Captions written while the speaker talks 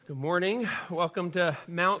Good morning. Welcome to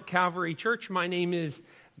Mount Calvary Church. My name is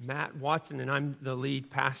Matt Watson, and I'm the lead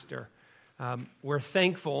pastor. We're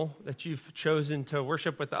thankful that you've chosen to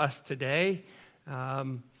worship with us today.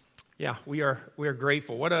 We are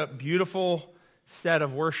grateful. What a beautiful set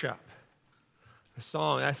of worship. A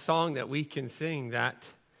song that we can sing, that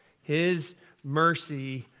His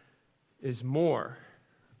mercy is more.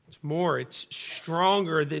 It's more. It's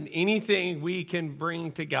stronger than anything we can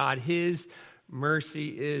bring to God. His mercy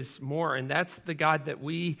is more, and that's the God that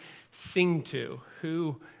we sing to,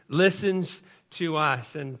 who listens to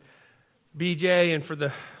us. And BJ and for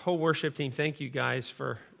the whole worship team, thank you guys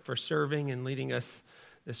for serving and leading us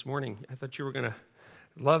this morning. I thought you were going to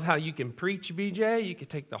love how you can preach, BJ. You could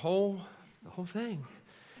take the whole thing.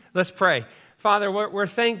 Let's pray. Father, we're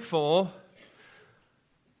thankful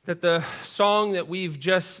that the song that we've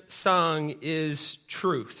just sung is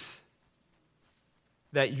truth.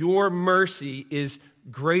 That your mercy is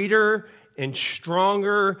greater and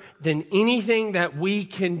stronger than anything that we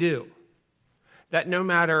can do. That no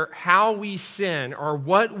matter how we sin or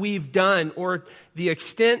what we've done or the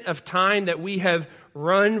extent of time that we have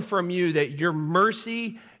run from you, that your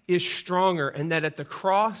mercy is stronger, and that at the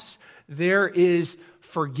cross there is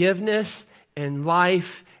forgiveness and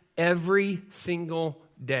life every single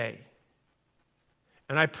day.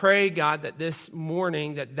 And I pray, God, that this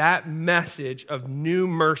morning, that message of new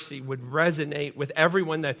mercy would resonate with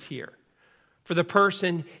everyone that's here. For the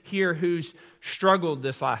person here who's struggled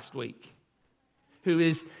this last week, who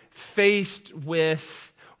is faced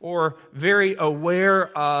with or very aware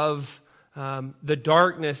of the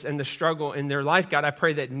darkness and the struggle in their life, God, I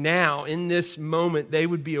pray that now, in this moment, they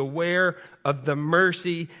would be aware of the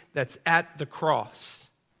mercy that's at the cross.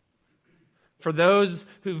 For those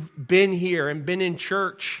who've been here and been in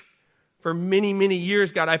church for many, many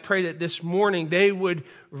years, God, I pray that this morning they would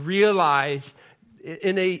realize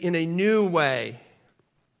in a new way,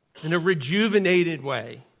 in a rejuvenated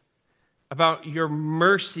way, about your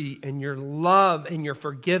mercy and your love and your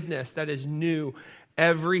forgiveness that is new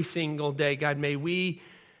every single day. God, may we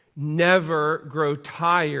never grow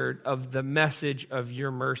tired of the message of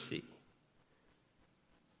your mercy.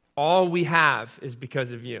 All we have is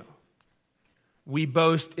because of you. We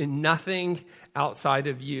boast in nothing outside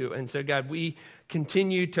of you. And so, God, we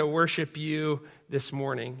continue to worship you this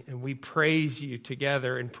morning, and we praise you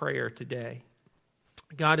together in prayer today.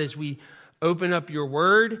 God, as we open up your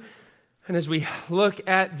word, and as we look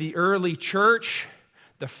at the early church,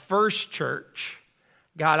 the first church,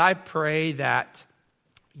 God, I pray that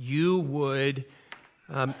you would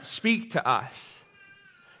speak to us.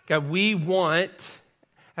 God, we want,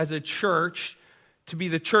 as a church, to be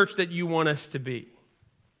the church that you want us to be.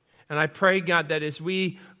 And I pray, God, that as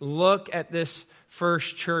we look at this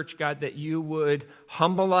first church, God, that you would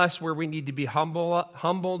humble us where we need to be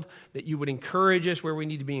humbled, that you would encourage us where we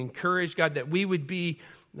need to be encouraged, God, that we would be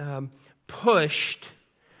pushed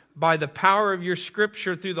by the power of your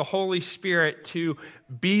scripture through the Holy Spirit to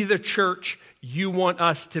be the church you want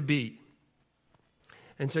us to be.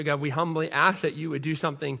 And so, God, we humbly ask that you would do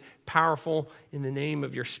something powerful in the name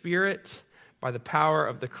of your Spirit. By the power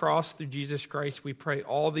of the cross through Jesus Christ, we pray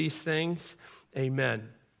all these things. Amen.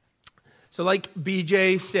 So like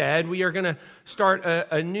BJ said, we are going to start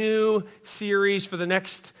a new series for the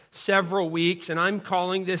next several weeks, and I'm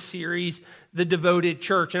calling this series The Devoted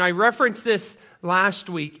Church. And I referenced this last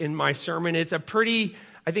week in my sermon.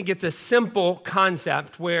 I think it's a simple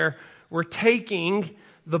concept where we're taking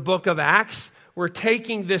the book of Acts, we're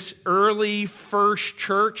taking this early first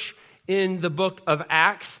church in the book of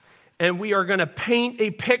Acts, and we are going to paint a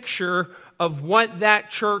picture of what that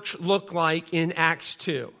church looked like in Acts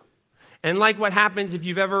 2. And like what happens if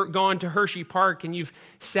you've ever gone to Hershey Park and you've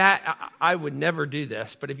sat, I would never do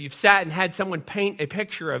this, but if you've sat and had someone paint a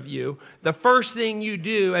picture of you, the first thing you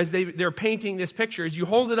do as they're painting this picture is you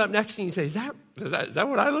hold it up next to you and say, is that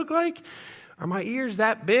what I look like? Are my ears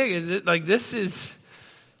that big? Is it like, this is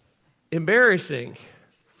embarrassing?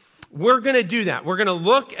 We're going to do that. We're going to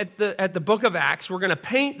look at the book of Acts. We're going to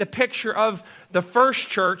paint the picture of the first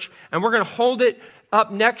church, and we're going to hold it up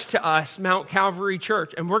next to us, Mount Calvary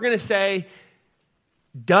Church. And we're going to say,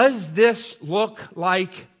 does this look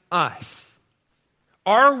like us?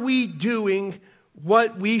 Are we doing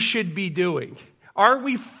what we should be doing? Are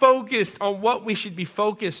we focused on what we should be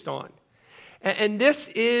focused on? And this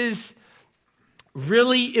is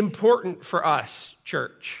really important for us,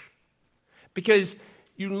 church, because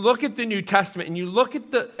you look at the New Testament and you look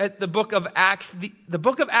at the book of Acts, the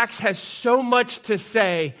book of Acts has so much to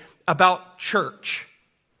say about church.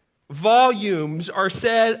 Volumes are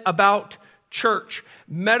said about church.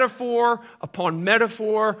 Metaphor upon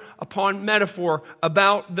metaphor upon metaphor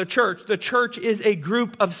about the church. The church is a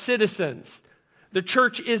group of citizens. The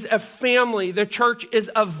church is a family. The church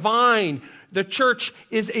is a vine. The church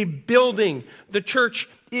is a building. The church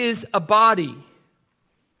is a body.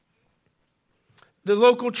 The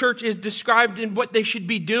local church is described in what they should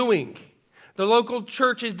be doing. The local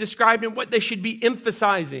church is described in what they should be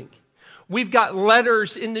emphasizing. We've got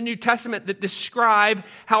letters in the New Testament that describe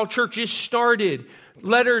how churches started.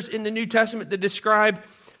 Letters in the New Testament that describe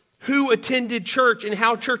who attended church and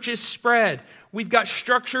how churches spread. We've got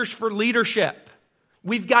structures for leadership.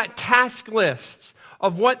 We've got task lists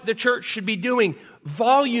of what the church should be doing.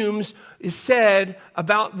 Volumes is said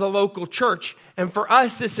about the local church. And for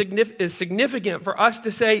us, this is significant for us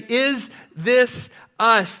to say, is this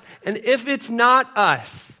us? And if it's not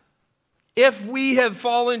us, if we have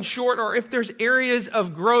fallen short or if there's areas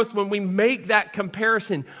of growth when we make that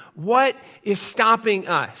comparison, what is stopping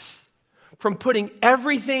us from putting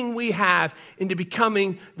everything we have into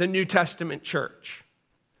becoming the New Testament church?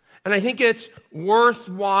 And I think it's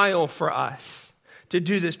worthwhile for us to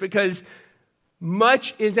do this because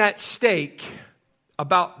much is at stake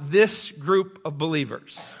about this group of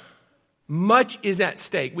believers. Much is at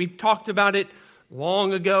stake. We've talked about it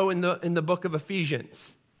long ago in the book of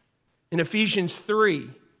Ephesians. In Ephesians 3,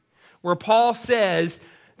 where Paul says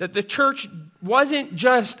that the church wasn't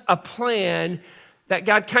just a plan that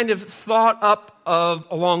God kind of thought up of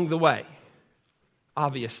along the way,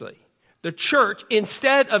 obviously. The church,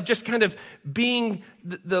 instead of just kind of being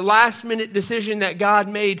the last minute decision that God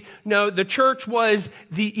made, no, the church was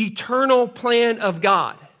the eternal plan of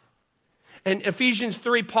God. And Ephesians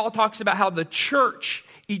 3, Paul talks about how the church,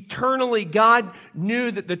 eternally, God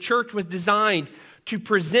knew that the church was designed to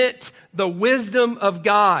present the wisdom of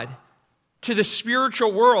God to the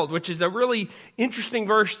spiritual world, which is a really interesting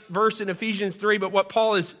verse in Ephesians 3. But what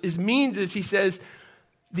Paul means is he says,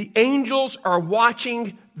 the angels are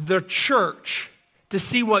watching the church to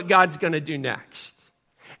see what God's going to do next.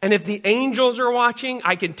 And if the angels are watching,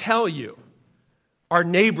 I can tell you, our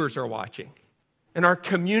neighbors are watching, and our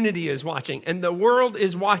community is watching, and the world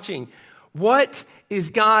is watching. What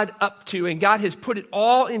is God up to? And God has put it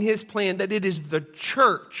all in his plan that it is the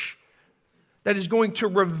church that is going to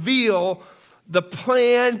reveal the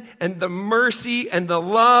plan and the mercy and the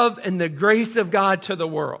love and the grace of God to the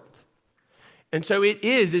world. And so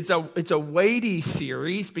it's a weighty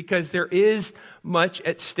series because there is much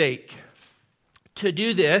at stake. To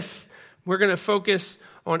do this, we're going to focus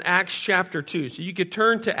on Acts chapter 2. So you could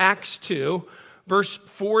turn to Acts 2, verse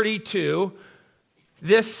 42.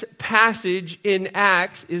 This passage in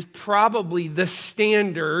Acts is probably the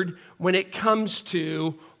standard when it comes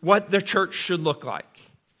to what the church should look like.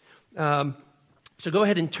 So go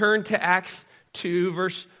ahead and turn to Acts 2,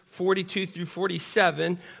 verse 42 through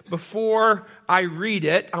 47. Before I read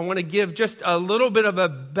it, I want to give just a little bit of a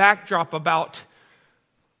backdrop about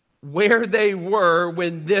where they were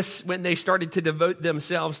when they started to devote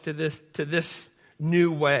themselves to this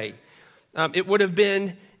new way. It would have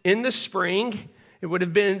been in the spring. It would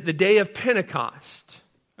have been the day of Pentecost.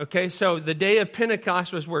 Okay, so the day of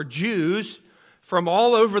Pentecost was where Jews from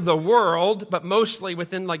all over the world, but mostly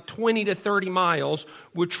within like 20 to 30 miles,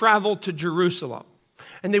 would travel to Jerusalem.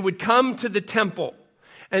 And they would come to the temple.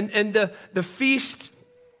 And the feast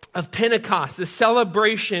of Pentecost, the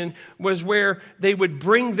celebration, was where they would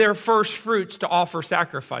bring their first fruits to offer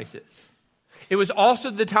sacrifices. It was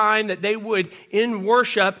also the time that they would, in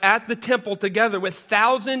worship at the temple together with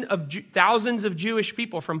thousands of Jewish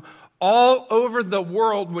people from all over the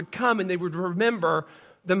world would come, and they would remember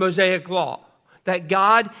the Mosaic law, that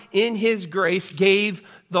God in his grace gave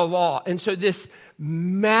the law. And so this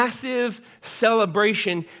massive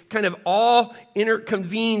celebration kind of all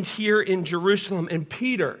convenes here in Jerusalem. And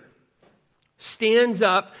Peter stands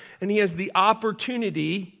up and he has the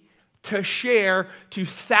opportunity to share to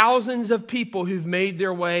thousands of people who've made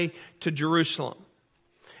their way to Jerusalem.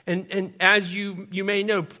 And as you may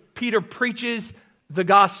know, Peter preaches the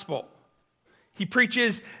gospel. He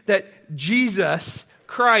preaches that Jesus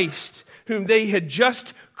Christ, whom they had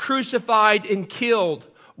just crucified and killed,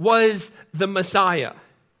 was the Messiah.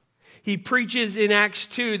 He preaches in Acts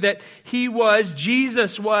 2 that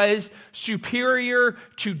Jesus was superior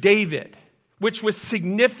to David, which was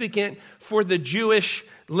significant for the Jewish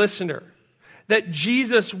listener. That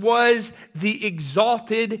Jesus was the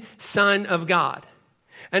exalted Son of God.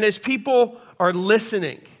 And as people are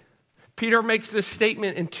listening, Peter makes this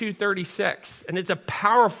statement in 2:36, and it's a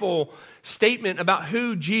powerful statement about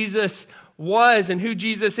who Jesus was and who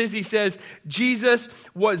Jesus is. He says, Jesus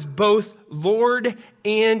was both Lord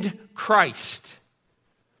and Christ.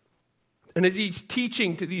 And as he's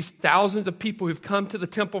teaching to these thousands of people who've come to the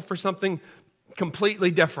temple for something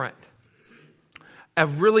completely different, a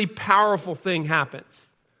really powerful thing happens.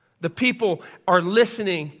 The people are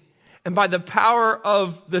listening, and by the power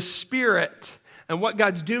of the Spirit and what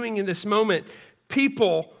God's doing in this moment,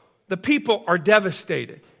 the people are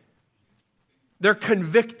devastated. They're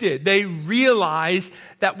convicted. They realize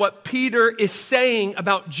that what Peter is saying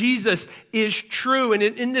about Jesus is true. And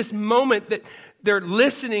in this moment that they're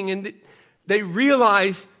listening and they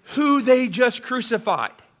realize who they just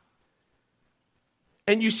crucified.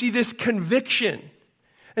 And you see this conviction.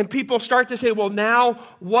 And people start to say, well, now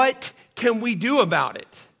what can we do about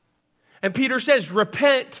it? And Peter says,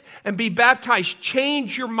 repent and be baptized.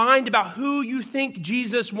 Change your mind about who you think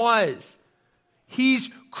Jesus was. He's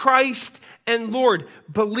Christ and Lord.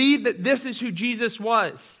 Believe that this is who Jesus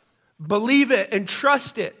was. Believe it and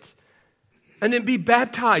trust it. And then be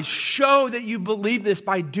baptized. Show that you believe this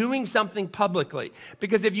by doing something publicly.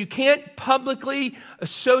 Because if you can't publicly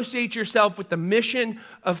associate yourself with the mission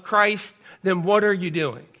of Christ, then what are you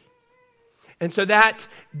doing? And so that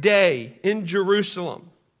day in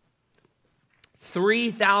Jerusalem,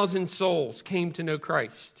 3,000 souls came to know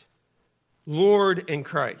Christ, Lord and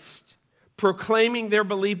Christ, proclaiming their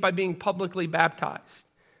belief by being publicly baptized.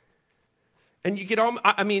 And you could,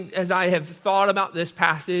 as I have thought about this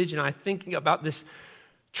passage and I'm thinking about this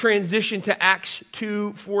transition to Acts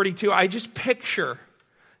 2:42, I just picture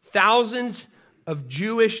thousands of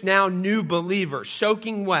Jewish now new believers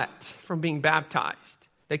soaking wet from being baptized.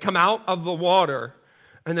 They come out of the water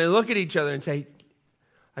and they look at each other and say,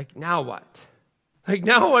 like, now what? Like,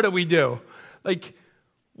 now what do we do? Like,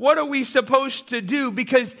 what are we supposed to do?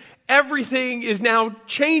 Because everything is now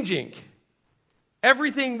changing.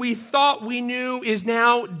 Everything we thought we knew is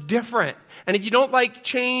now different. And if you don't like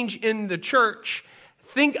change in the church,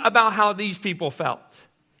 think about how these people felt.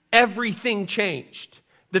 Everything changed.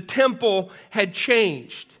 The temple had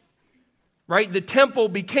changed, right? The temple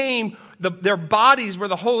became their bodies where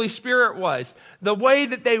the Holy Spirit was. The way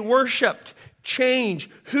that they worshiped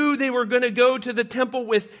changed. Who they were going to go to the temple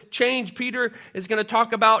with changed. Peter is going to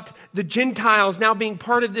talk about the Gentiles now being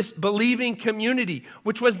part of this believing community,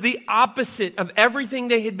 which was the opposite of everything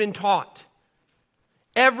they had been taught.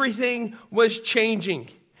 Everything was changing.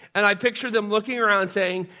 And I picture them looking around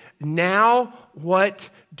saying, now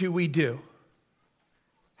what do we do?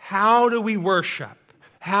 How do we worship?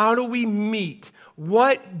 How do we meet?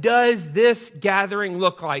 What does this gathering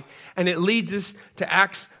look like? And it leads us to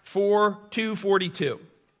Acts 2:42.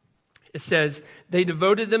 It says, they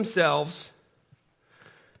devoted themselves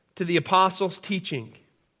to the apostles' teaching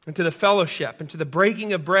and to the fellowship and to the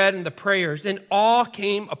breaking of bread and the prayers, and awe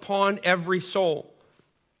came upon every soul.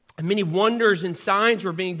 And many wonders and signs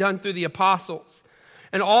were being done through the apostles.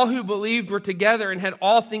 And all who believed were together and had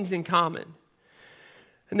all things in common.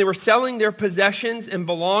 And they were selling their possessions and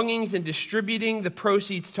belongings and distributing the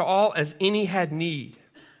proceeds to all as any had need.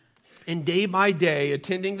 And day by day,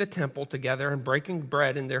 attending the temple together and breaking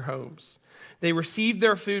bread in their homes. They received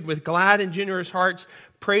their food with glad and generous hearts,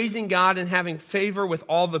 praising God and having favor with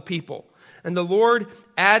all the people. And the Lord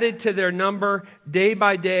added to their number day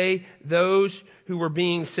by day those who were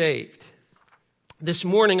being saved. This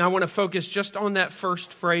morning, I want to focus just on that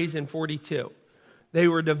first phrase in 42. They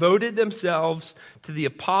were devoted themselves to the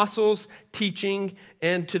apostles' teaching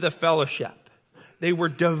and to the fellowship. They were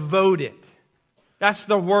devoted. That's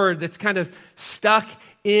the word that's kind of stuck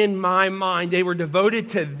in my mind. They were devoted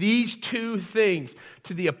to these two things,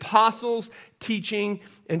 to the apostles' teaching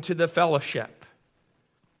and to the fellowship.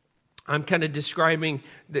 I'm kind of describing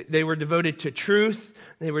that they were devoted to truth.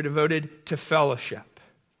 They were devoted to fellowship.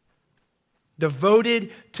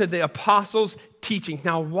 Devoted to the apostles' teachings.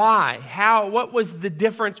 Now, why? How? What was the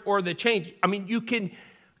difference or the change? I mean, you can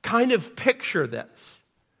kind of picture this.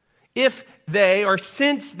 If they, or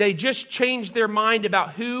since they just changed their mind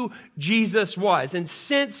about who Jesus was, and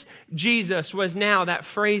since Jesus was now, that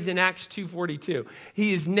phrase in Acts 2:42,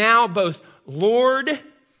 he is now both Lord,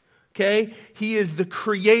 okay? He is the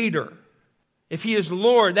creator. If he is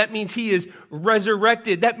Lord, that means he is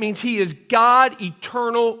resurrected. That means he is God,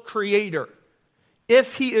 eternal creator.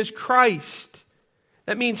 If he is Christ,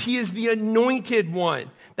 that means he is the anointed one.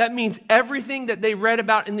 That means everything that they read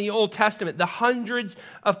about in the Old Testament, the hundreds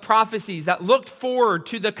of prophecies that looked forward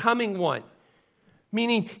to the coming one,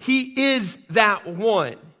 meaning he is that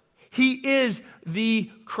one. He is the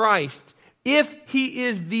Christ. If he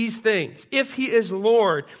is these things, if he is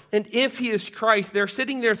Lord, and if he is Christ, they're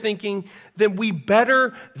sitting there thinking, then we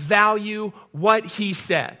better value what he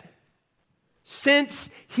said. Since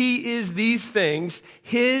he is these things,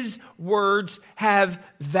 his words have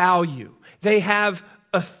value. They have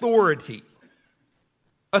authority.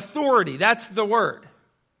 Authority, that's the word.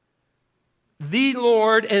 The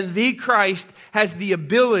Lord and the Christ has the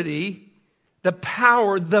ability, the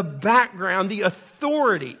power, the background, the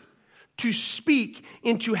authority to speak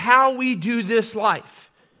into how we do this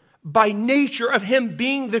life by nature of him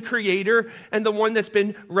being the creator and the one that's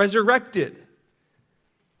been resurrected.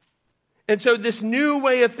 And so this new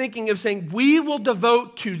way of thinking of saying, we will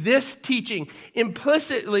devote to this teaching,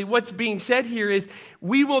 implicitly what's being said here is,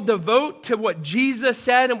 we will devote to what Jesus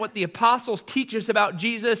said and what the apostles teach us about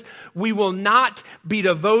Jesus. We will not be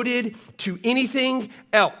devoted to anything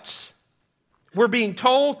else.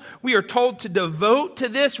 We are told to devote to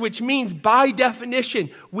this, which means by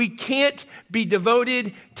definition, we can't be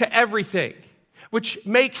devoted to everything. Which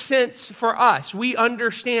makes sense for us. We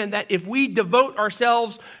understand that if we devote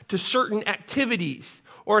ourselves to certain activities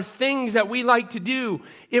or things that we like to do,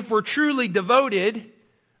 if we're truly devoted,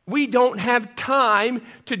 we don't have time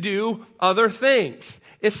to do other things,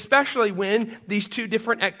 especially when these two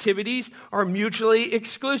different activities are mutually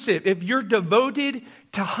exclusive. If you're devoted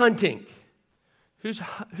to hunting,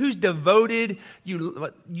 who's devoted,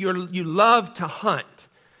 you love to hunt.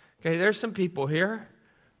 Okay, there's some people here.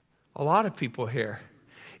 A lot of people here.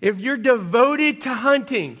 If you're devoted to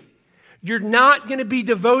hunting, you're not going to be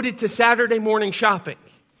devoted to Saturday morning shopping,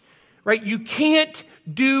 right? You can't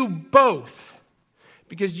do both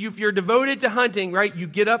because if you're devoted to hunting, right, you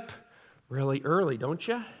get up really early, don't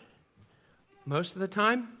you? Most of the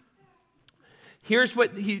time. Here's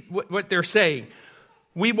what they're saying.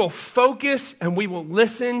 We will focus and we will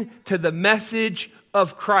listen to the message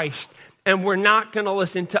of Christ, and we're not going to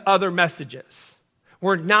listen to other messages.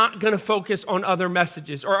 We're not going to focus on other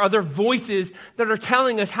messages or other voices that are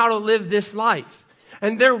telling us how to live this life.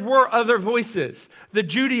 And there were other voices. The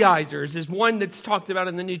Judaizers is one that's talked about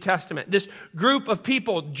in the New Testament. This group of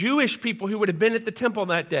people, Jewish people who would have been at the temple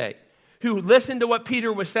that day, who listened to what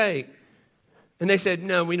Peter was saying. And they said,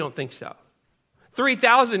 no, we don't think so.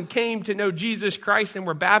 3,000 came to know Jesus Christ and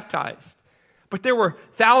were baptized. But there were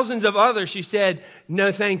thousands of others who said,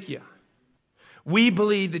 no, thank you. We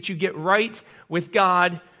believe that you get right with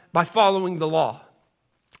God by following the law.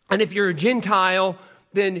 And if you're a Gentile,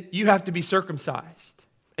 then you have to be circumcised.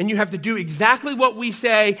 And you have to do exactly what we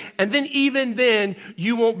say. And then even then,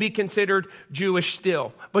 you won't be considered Jewish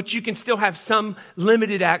still. But you can still have some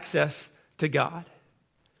limited access to God.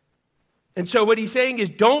 And so what he's saying is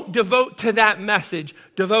don't devote to that message.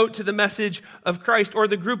 Devote to the message of Christ, or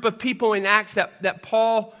the group of people in Acts that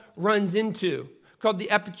Paul runs into, called the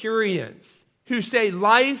Epicureans, who say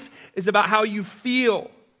life is about how you feel,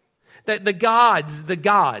 that the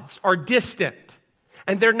gods are distant,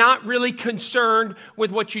 and they're not really concerned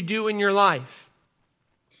with what you do in your life.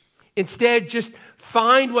 Instead, just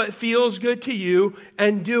find what feels good to you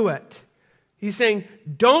and do it. He's saying,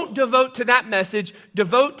 don't devote to that message,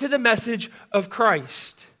 devote to the message of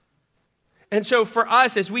Christ. And so for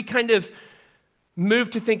us, as we kind of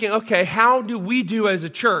move to thinking, okay, how do we do as a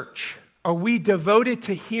church? Are we devoted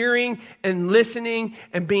to hearing and listening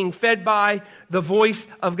and being fed by the voice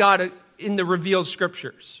of God in the revealed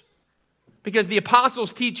scriptures? Because the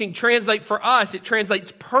apostles' teaching it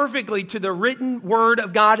translates perfectly to the written word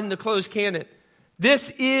of God in the closed canon.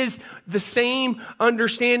 This is the same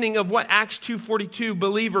understanding of what Acts 2:42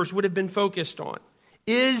 believers would have been focused on.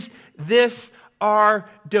 Is this our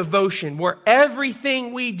devotion, where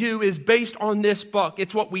everything we do is based on this book?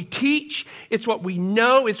 It's what we teach, it's what we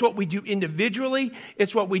know, it's what we do individually,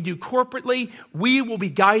 it's what we do corporately. We will be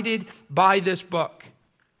guided by this book.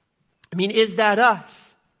 I mean, is that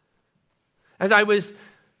us? As I was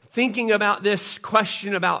thinking about this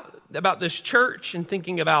question about this church and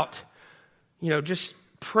thinking about, just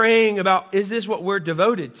praying about, is this what we're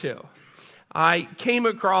devoted to? I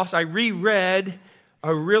reread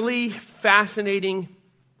a really fascinating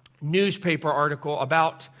newspaper article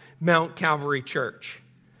about Mount Calvary Church.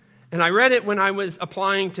 And I read it when I was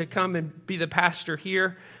applying to come and be the pastor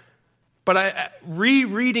here. But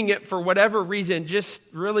rereading it for whatever reason just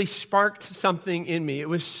really sparked something in me. It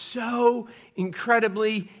was so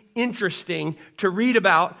incredibly interesting to read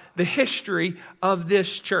about the history of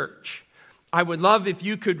this church. I would love if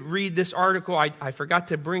you could read this article. I forgot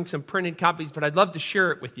to bring some printed copies, but I'd love to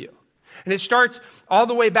share it with you. And it starts all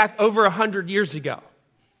the way back over 100 years ago,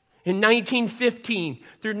 in 1915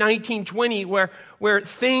 through 1920, where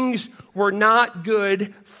things were not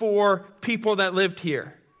good for people that lived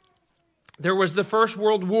here. There was the First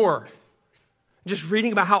World War. Just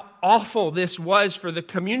reading about how awful this was for the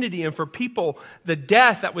community and for people, the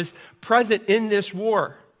death that was present in this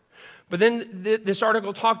war. But then this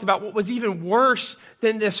article talked about what was even worse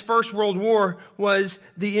than this First World War was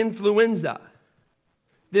the influenza.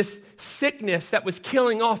 this sickness that was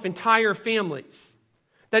killing off entire families,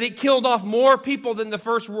 that it killed off more people than the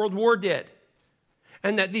First World War did,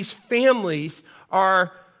 and that these families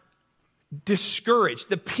are discouraged.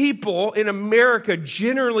 The people in America,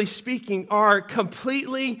 generally speaking, are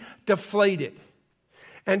completely deflated.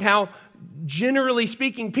 And how, generally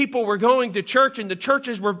speaking, people were going to church and the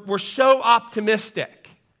churches were so optimistic,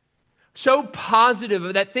 so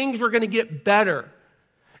positive that things were going to get better.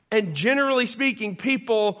 And generally speaking,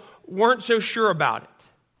 people weren't so sure about it.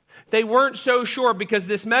 They weren't so sure because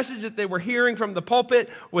this message that they were hearing from the pulpit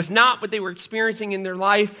was not what they were experiencing in their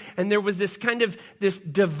life. And there was this this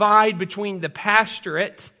divide between the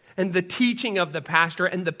pastorate and the teaching of the pastor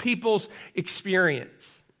and the people's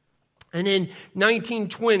experience. And in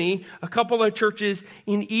 1920, a couple of churches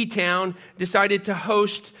in E-Town decided to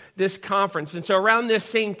host this conference. And so around this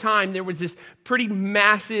same time, there was this pretty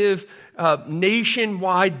massive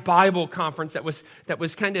nationwide Bible conference that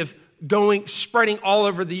was kind of spreading all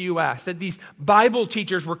over the U.S., that these Bible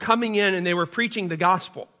teachers were coming in and they were preaching the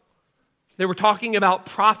gospel. They were talking about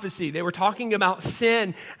prophecy. They were talking about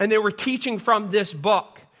sin, and they were teaching from this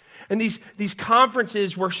book. And these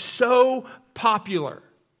conferences were so popular,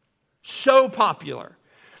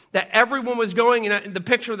 that everyone was going. And the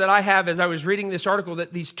picture that I have as I was reading this article,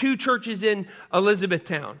 that these two churches in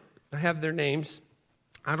Elizabethtown, I have their names.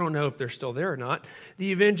 I don't know if they're still there or not. The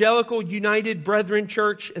Evangelical United Brethren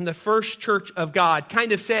Church and the First Church of God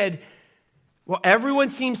kind of said, well, everyone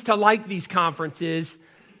seems to like these conferences.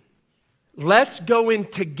 Let's go in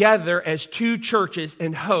together as two churches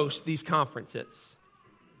and host these conferences.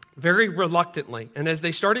 Very reluctantly. And as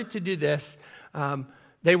they started to do this,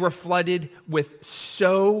 they were flooded with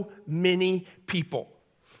so many people.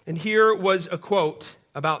 And here was a quote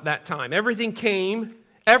about that time.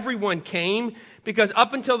 Everyone came, because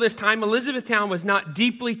up until this time, Elizabethtown was not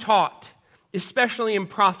deeply taught, especially in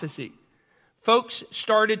prophecy. Folks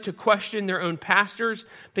started to question their own pastors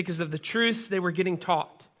because of the truths they were getting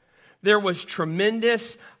taught. There was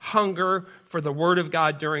tremendous hunger for the Word of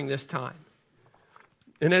God during this time.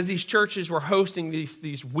 And as these churches were hosting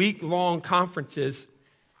these week-long conferences,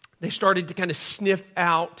 they started to kind of sniff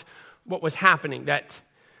out what was happening, that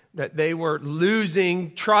they were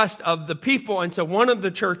losing trust of the people. And so one of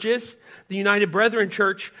the churches, the United Brethren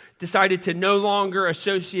Church, decided to no longer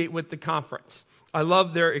associate with the conference. I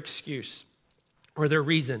love their excuse or their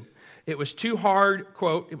reason. It was too hard,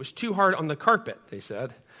 quote, it was too hard on the carpet, they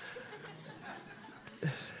said.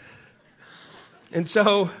 And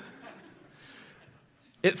so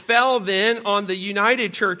it fell then on the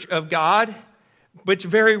United Church of God, which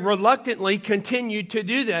very reluctantly continued to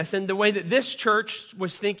do this. And the way that this church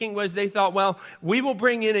was thinking was they thought, well, we will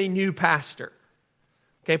bring in a new pastor.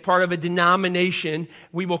 Okay, part of a denomination.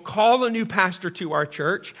 We will call a new pastor to our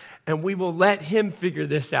church and we will let him figure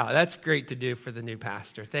this out. That's great to do for the new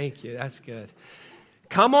pastor. Thank you. That's good.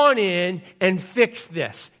 Come on in and fix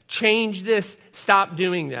this. Change this. Stop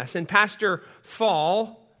doing this. And Pastor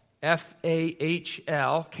Fall,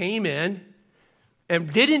 F-A-H-L, came in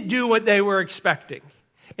and didn't do what they were expecting.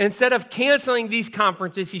 Instead of canceling these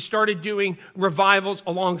conferences, he started doing revivals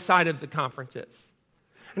alongside of the conferences.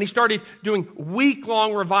 And he started doing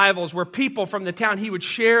week-long revivals where people from the town he would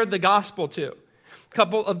share the gospel to. A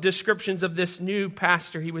couple of descriptions of this new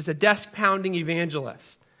pastor. He was a desk-pounding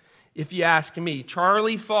evangelist. If you ask me,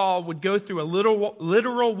 Charlie Fall would go through a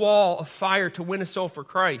literal wall of fire to win a soul for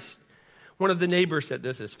Christ. One of the neighbors said,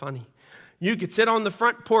 this is funny. You could sit on the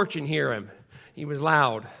front porch and hear him. He was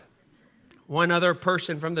loud. One other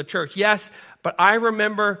person from the church, yes, but I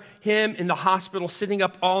remember him in the hospital sitting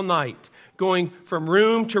up all night, going from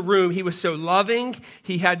room to room. He was so loving.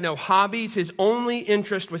 He had no hobbies. His only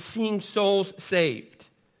interest was seeing souls saved.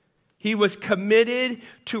 He was committed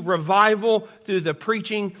to revival through the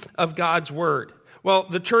preaching of God's word. Well,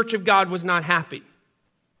 the Church of God was not happy.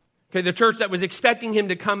 Okay, the church that was expecting him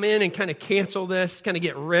to come in and kind of cancel this, kind of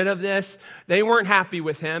get rid of this, they weren't happy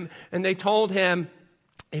with him. And they told him,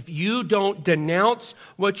 if you don't denounce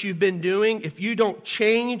what you've been doing, if you don't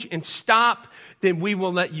change and stop, then we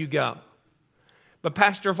will let you go. But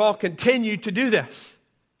Pastor Fall continued to do this.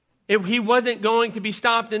 He wasn't going to be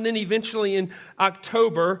stopped. And then eventually in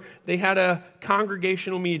October, they had a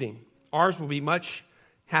congregational meeting. Ours will be much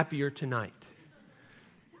happier tonight.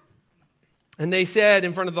 And they said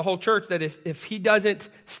in front of the whole church that if he doesn't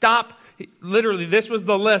stop, literally this was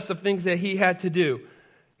the list of things that he had to do.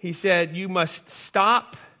 He said, you must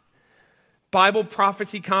stop Bible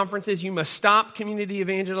prophecy conferences. You must stop community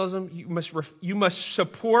evangelism. You must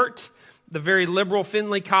support the very liberal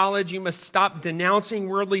Findlay College. You must stop denouncing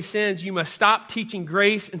worldly sins. You must stop teaching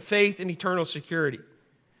grace and faith and eternal security.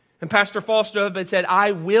 And Pastor Falstaff had said,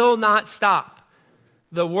 I will not stop.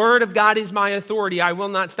 The word of God is my authority. I will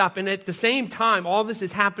not stop. And at the same time, all this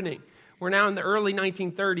is happening. We're now in the early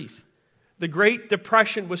 1930s. The Great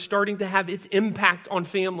Depression was starting to have its impact on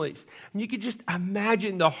families. And you could just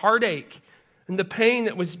imagine the heartache and the pain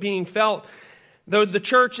that was being felt. Though the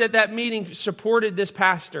church at that meeting supported this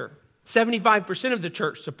pastor, 75% of the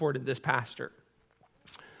church supported this pastor.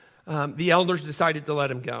 The elders decided to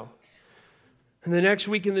let him go. And the next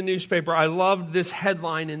week in the newspaper, I loved this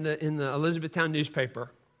headline in the Elizabethtown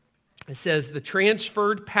newspaper. It says, the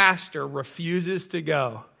transferred pastor refuses to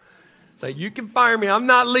go. It's like, you can fire me, I'm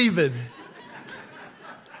not leaving.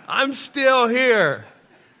 I'm still here.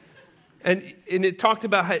 And it talked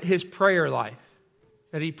about his prayer life.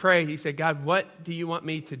 That he prayed, he said, God, what do you want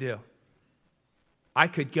me to do? I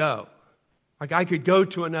could go. Like I could go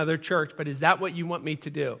to another church, but is that what you want me to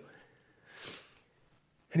do?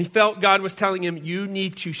 And he felt God was telling him, you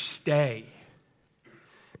need to stay.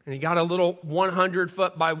 And he got a little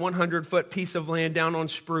 100-foot by 100-foot piece of land down on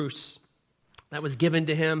Spruce that was given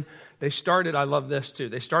to him. They started, I love this too,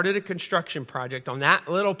 they started a construction project on that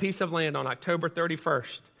little piece of land on October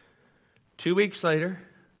 31st. 2 weeks later,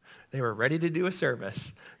 they were ready to do a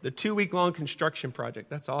service. The 2-week-long construction project,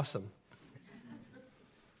 that's awesome.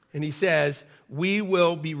 And he says, we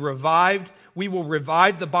will revive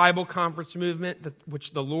the Bible conference movement,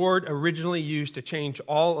 which the Lord originally used to change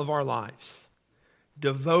all of our lives.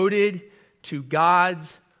 Devoted to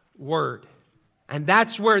God's word. And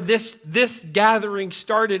that's where this gathering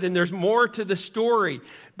started, and there's more to the story.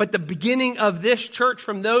 But the beginning of this church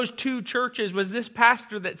from those two churches was this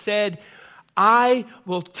pastor that said, I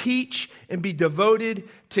will teach and be devoted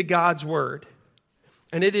to God's word.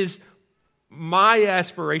 And it is my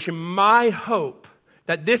aspiration, my hope,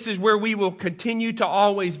 that this is where we will continue to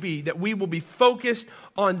always be, that we will be focused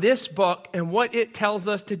on this book and what it tells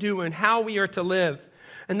us to do and how we are to live.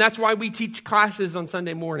 And that's why we teach classes on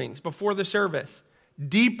Sunday mornings before the service.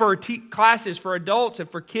 Deeper classes for adults and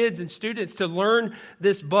for kids and students to learn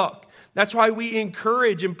this book. That's why we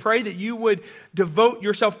encourage and pray that you would devote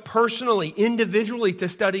yourself personally, individually to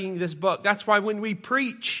studying this book. That's why when we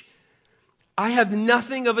preach, I have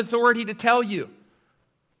nothing of authority to tell you.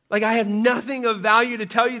 Like I have nothing of value to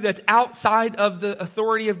tell you that's outside of the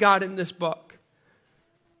authority of God in this book.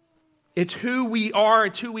 It's who we are.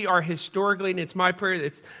 It's who we are historically. And it's my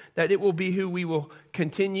prayer that it will be who we will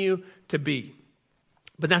continue to be.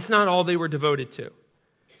 But that's not all they were devoted to.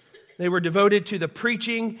 They were devoted to the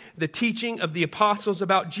preaching, the teaching of the apostles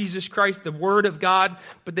about Jesus Christ, the word of God.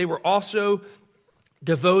 But they were also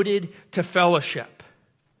devoted to fellowship,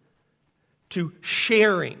 to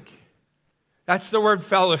sharing. That's the word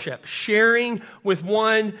fellowship, sharing with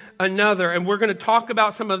one another. And we're going to talk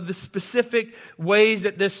about some of the specific ways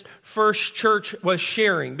that this first church was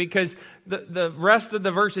sharing, because the rest of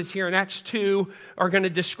the verses here in Acts 2 are going to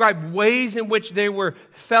describe ways in which they were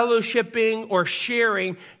fellowshipping or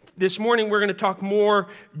sharing. This morning, we're going to talk more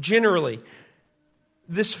generally.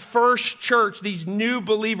 This first church, these new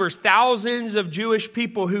believers, thousands of Jewish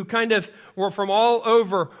people who kind of were from all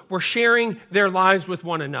over, were sharing their lives with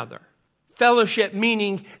one another. Fellowship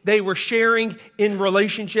meaning they were sharing in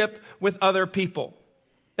relationship with other people.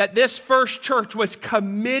 That this first church was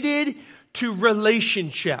committed to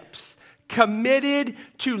relationships, committed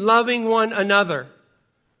to loving one another,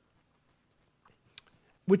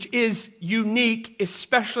 which is unique,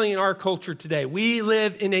 especially in our culture today. We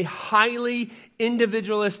live in a highly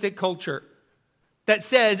individualistic culture that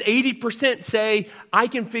says 80% say, I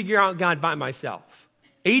can figure out God by myself.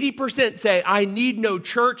 80% say, I need no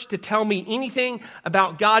church to tell me anything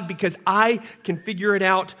about God because I can figure it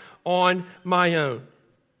out on my own.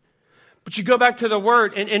 But you go back to the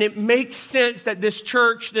word, and it makes sense that this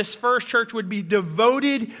church, this first church, would be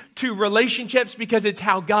devoted to relationships because it's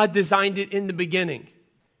how God designed it in the beginning.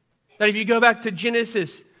 That if you go back to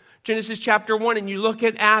Genesis chapter 1, and you look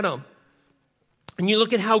at Adam, and you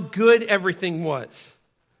look at how good everything was.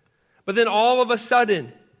 But then all of a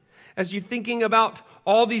sudden, as you're thinking about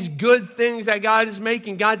all these good things that God is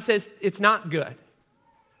making, God says it's not good. And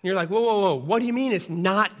you're like, whoa, what do you mean it's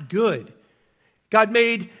not good? God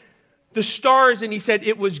made the stars and he said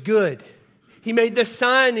it was good. He made the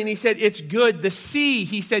sun and he said it's good. The sea,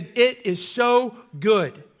 he said it is so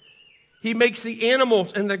good. He makes the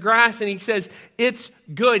animals and the grass and he says it's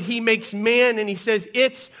good. He makes man and he says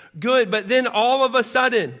it's good. But then all of a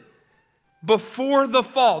sudden, before the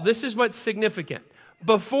fall, this is what's significant.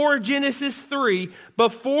 Before Genesis 3,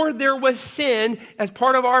 before there was sin as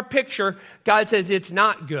part of our picture, God says it's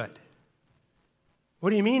not good. What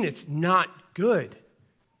do you mean it's not good?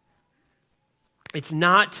 It's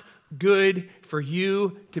not good for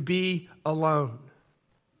you to be alone.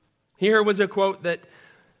 Here was a quote that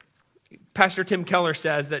Pastor Tim Keller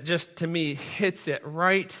says that just to me hits it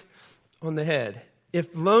right on the head.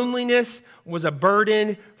 If loneliness was a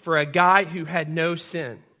burden for a guy who had no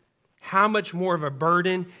sin, how much more of a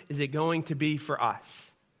burden is it going to be for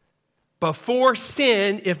us? Before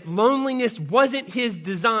sin, if loneliness wasn't his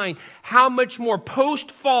design, how much more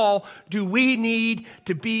post-fall do we need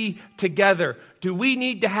to be together? Do we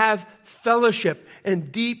need to have fellowship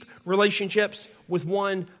and deep relationships with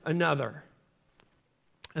one another?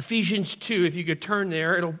 Ephesians 2, if you could turn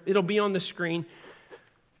there, it'll be on the screen.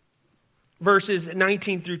 Verses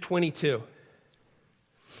 19 through 22.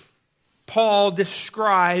 Paul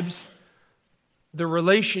describes the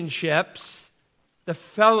relationships, the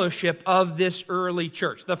fellowship of this early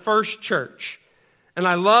church, the first church. And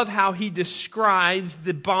I love how he describes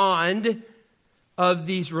the bond of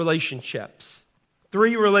these relationships.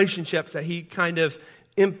 3 relationships that he kind of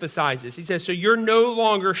emphasizes. He says, so you're no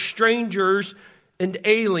longer strangers and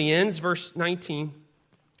aliens, verse 19,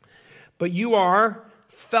 but you are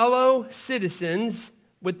fellow citizens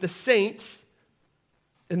with the saints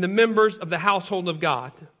and the members of the household of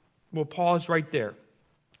God. We'll pause right there.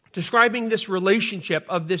 Describing this relationship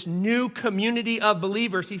of this new community of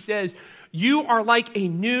believers, he says, you are like a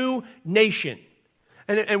new nation.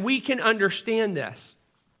 And we can understand this.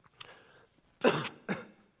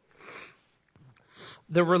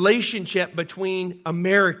 The relationship between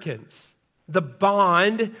Americans, the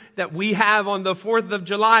bond that we have on the 4th of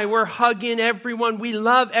July, we're hugging everyone. We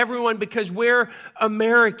love everyone because we're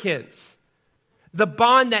Americans. The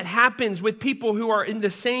bond that happens with people who are in the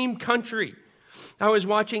same country. I was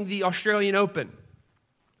watching the Australian Open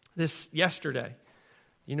yesterday.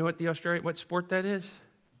 You know what sport that is?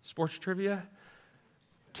 Sports trivia?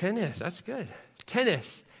 Tennis. That's good.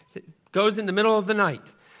 Tennis. It goes in the middle of the night.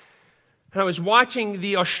 And I was watching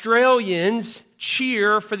the Australians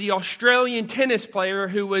cheer for the Australian tennis player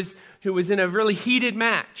who was in a really heated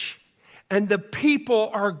match. And the people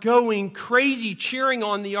are going crazy cheering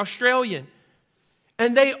on the Australian.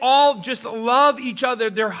 And they all just love each other.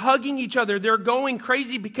 They're hugging each other. They're going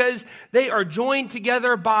crazy because they are joined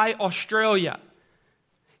together by Australia.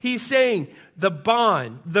 He's saying the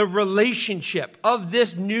bond, the relationship of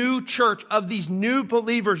this new church, of these new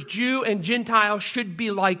believers, Jew and Gentile, should be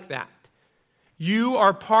like that. You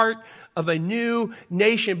are part of a new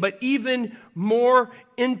nation, but even more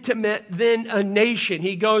intimate than a nation.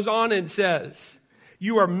 He goes on and says,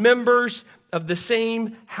 you are members of the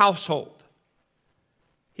same household.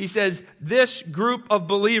 He says, this group of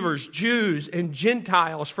believers, Jews and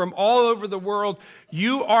Gentiles from all over the world,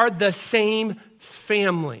 you are the same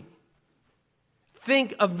family.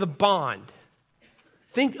 Think of the bond.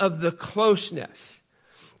 Think of the closeness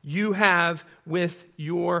you have with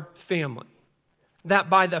your family. That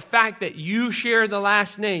by the fact that you share the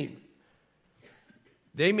last name,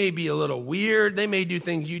 they may be a little weird. They may do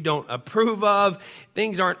things you don't approve of.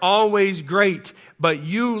 Things aren't always great, but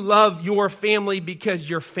you love your family because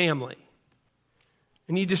you're family.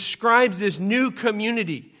 And he describes this new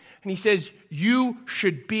community. And he says, you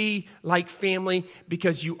should be like family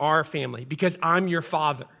because you are family, because I'm your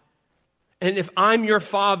father. And if I'm your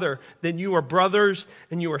father, then you are brothers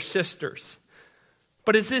and you are sisters.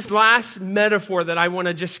 But it's this last metaphor that I want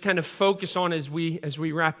to just kind of focus on as we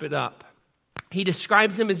wrap it up. He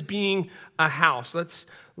describes them as being a house. Let's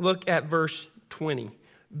look at verse 20.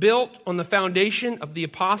 Built on the foundation of the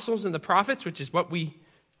apostles and the prophets, which is what we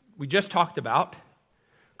just talked about.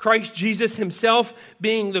 Christ Jesus himself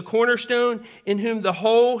being the cornerstone, in whom the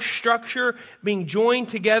whole structure being joined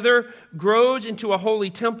together grows into a holy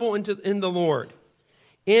temple in the Lord.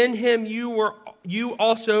 In him you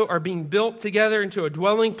also are being built together into a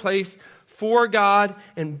dwelling place for God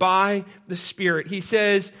and by the Spirit. He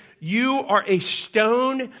says, you are a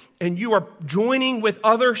stone and you are joining with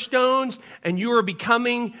other stones and you are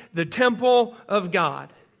becoming the temple of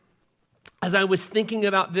God. As I was thinking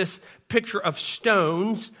about this picture of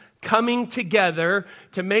stones coming together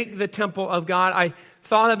to make the temple of God, I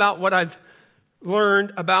thought about what I've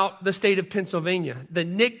learned about the state of Pennsylvania. The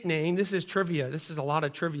nickname, this is trivia. This is a lot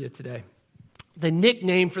of trivia today. The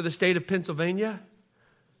nickname for the state of Pennsylvania?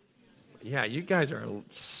 Yeah, you guys are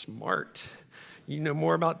smart. You know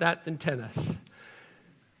more about that than tennis.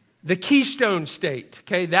 The Keystone State,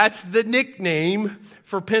 okay, that's the nickname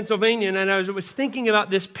for Pennsylvania. And as I was thinking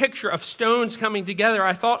about this picture of stones coming together,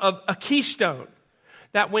 I thought of a keystone.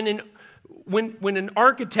 That when an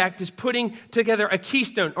architect is putting together a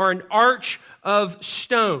keystone or an arch of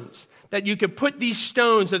stones, that you could put these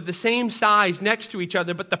stones of the same size next to each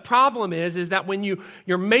other. But the problem is that when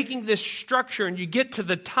you're making this structure and you get to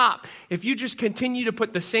the top, if you just continue to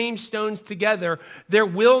put the same stones together, there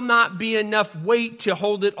will not be enough weight to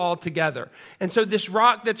hold it all together. And so this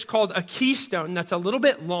rock that's called a keystone, that's a little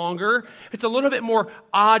bit longer, it's a little bit more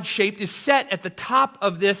odd shaped, is set at the top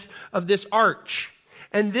of this arch.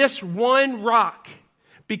 And this one rock,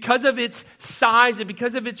 because of its size and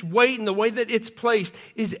because of its weight and the way that it's placed,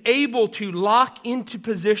 is able to lock into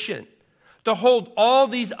position to hold all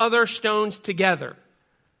these other stones together.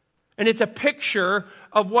 And it's a picture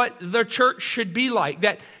of what the church should be like,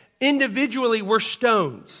 that individually we're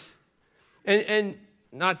stones. And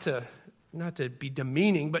not to be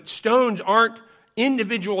demeaning, but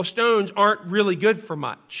individual stones aren't really good for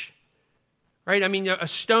much. Right? I mean,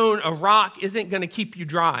 a rock isn't going to keep you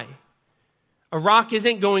dry. A rock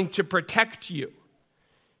isn't going to protect you.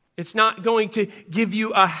 It's not going to give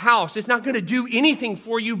you a house. It's not going to do anything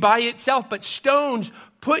for you by itself. But stones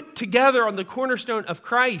put together on the cornerstone of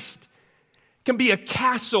Christ can be a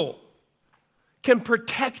castle, can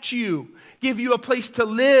protect you, give you a place to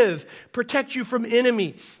live, protect you from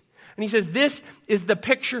enemies. And he says, this is the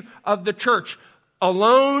picture of the church.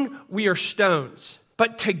 Alone, we are stones.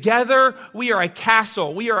 But together, we are a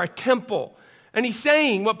castle. We are a temple. And he's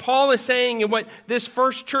saying, what Paul is saying and what this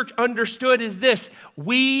first church understood is this: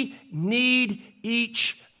 we need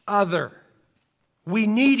each other. We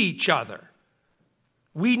need each other.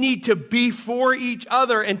 We need to be for each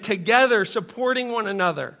other and together supporting one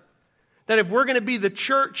another. That if we're going to be the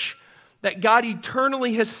church that God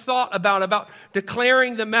eternally has thought about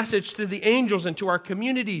declaring the message to the angels and to our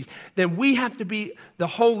communities, then we have to be the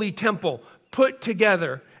holy temple put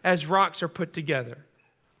together as rocks are put together.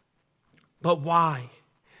 But why?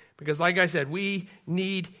 Because like I said, we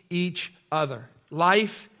need each other.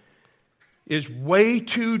 Life is way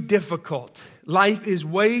too difficult. Life is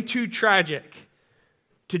way too tragic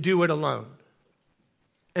to do it alone.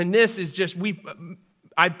 And this is just,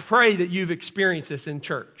 I pray that you've experienced this in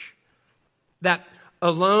church. That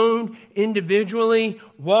alone, individually,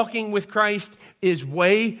 walking with Christ is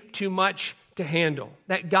way too much to handle.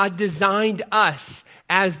 That God designed us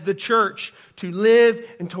as the church to live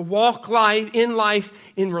and to walk in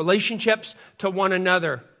life in relationships to one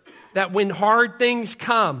another. That when hard things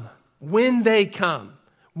come, when they come,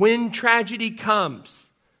 when tragedy comes,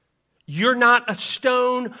 you're not a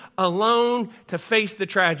stone alone to face the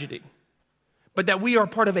tragedy, but that we are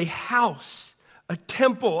part of a house, a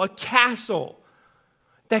temple, a castle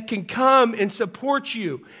that can come and support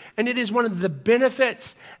you. And it is one of the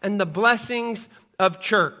benefits and the blessings of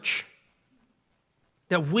church,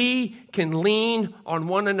 that we can lean on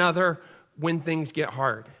one another when things get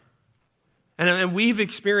hard. And we've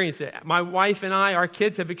experienced it. My wife and I, our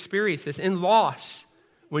kids have experienced this in loss.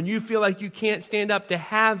 When you feel like you can't stand up, to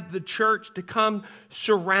have the church to come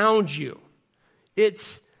surround you.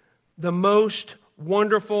 It's the most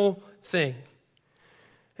wonderful thing.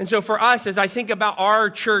 And so for us, as I think about our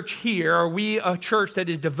church here, are we a church that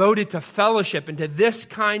is devoted to fellowship and to this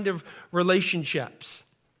kind of relationships?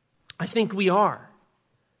 I think we are.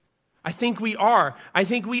 I think we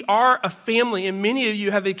are a family, and many of you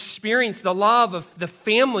have experienced the love of the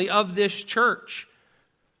family of this church.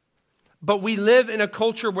 But we live in a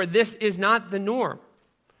culture where this is not the norm,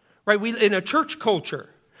 right? We in a church culture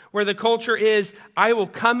where the culture is, I will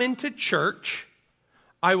come into church,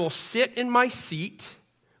 I will sit in my seat.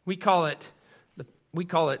 We call it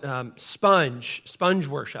sponge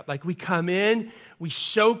worship. Like we come in, we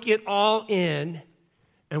soak it all in,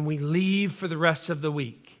 and we leave for the rest of the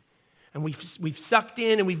week. And we've sucked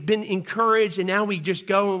in and we've been encouraged, and now we just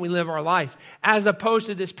go and we live our life. As opposed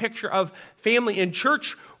to this picture of family. And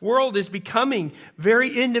church world is becoming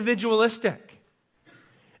very individualistic.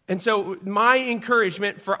 And so my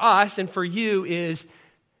encouragement for us and for you is,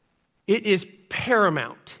 it is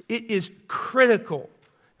paramount. It is critical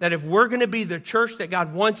that if we're going to be the church that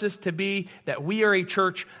God wants us to be, that we are a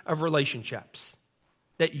church of relationships.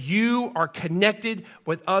 That you are connected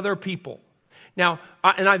with other people. Now,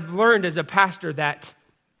 and I've learned as a pastor that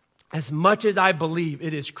as much as I believe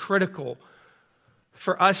it is critical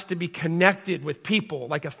for us to be connected with people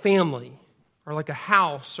like a family or like a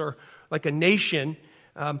house or like a nation,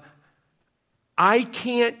 I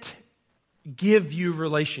can't give you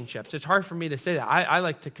relationships. It's hard for me to say that. I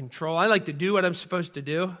like to control. I like to do what I'm supposed to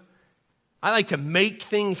do. I like to make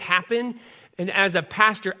things happen. And as a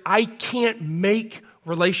pastor, I can't make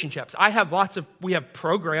relationships. We have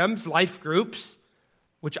programs, life groups,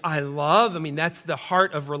 which I love. I mean, that's the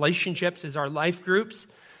heart of relationships is our life groups.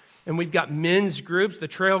 And we've got men's groups, the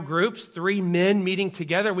trail groups, 3 men meeting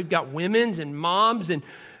together. We've got women's and moms and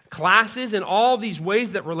classes and all these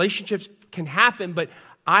ways that relationships can happen, but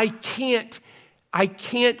I can't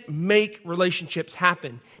make relationships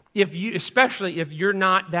happen especially if you're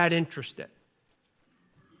not that interested.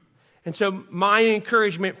 And so my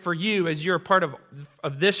encouragement for you as you're a part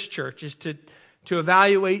of this church is to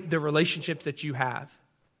evaluate the relationships that you have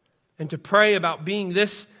and to pray about being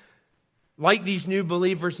like these new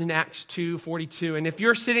believers in Acts 2:42. And if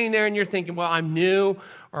you're sitting there and you're thinking, well, I'm new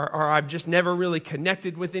or I've just never really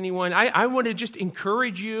connected with anyone, I want to just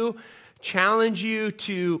encourage you, challenge you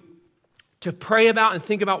to pray about and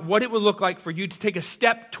think about what it would look like for you to take a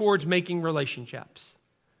step towards making relationships.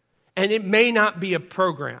 And it may not be a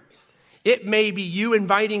program. It may be you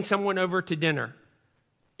inviting someone over to dinner.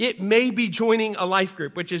 It may be joining a life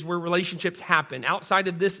group, which is where relationships happen outside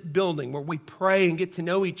of this building, where we pray and get to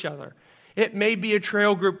know each other. It may be a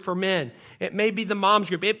trail group for men. It may be the moms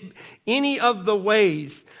group. Any of the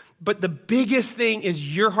ways. But the biggest thing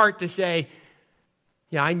is your heart to say,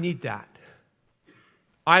 yeah, I need that.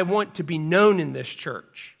 I want to be known in this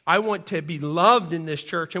church. I want to be loved in this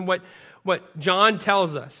church. And what John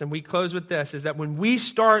tells us, and we close with this, is that when we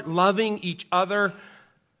start loving each other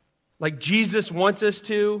like Jesus wants us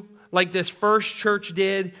to, like this first church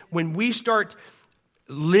did, when we start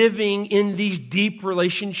living in these deep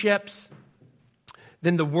relationships,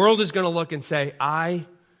 then the world is going to look and say, I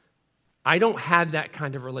don't have that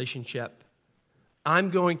kind of relationship.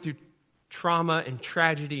 I'm going through trauma and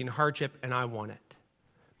tragedy and hardship, and I want it.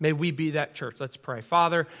 May we be that church. Let's pray.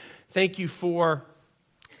 Father, thank you for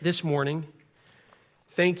this morning.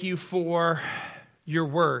 Thank you for your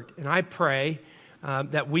word. And I pray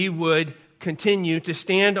that we would continue to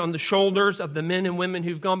stand on the shoulders of the men and women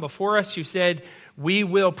who've gone before us, who said, we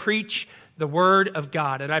will preach the word of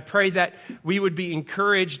God. And I pray that we would be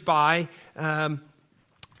encouraged by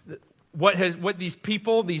what these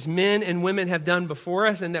people, these men and women have done before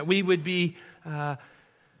us, and that we would be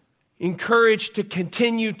encouraged to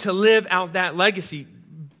continue to live out that legacy,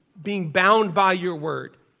 being bound by your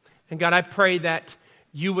word. And God, I pray that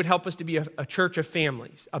you would help us to be a church of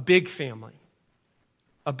families, a big family,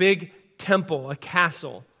 a big temple, a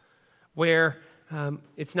castle, where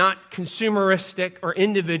it's not consumeristic or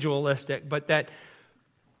individualistic, but that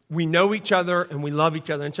we know each other and we love each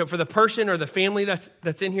other. And so for the person or the family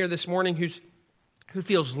that's in here this morning who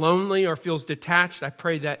feels lonely or feels detached, I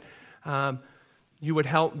pray that you would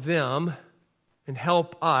help them and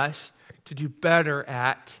help us to do better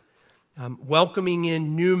at welcoming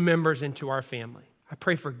in new members into our family. I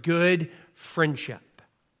pray for good friendship,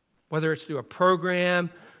 whether it's through a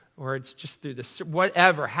program or it's just through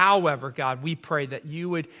however, God, we pray that you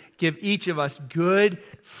would give each of us good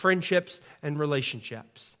friendships and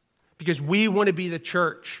relationships, because we want to be the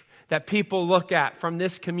church that people look at from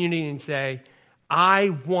this community and say, I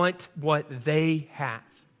want what they have.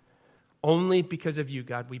 Only because of you,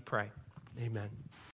 God, we pray. Amen.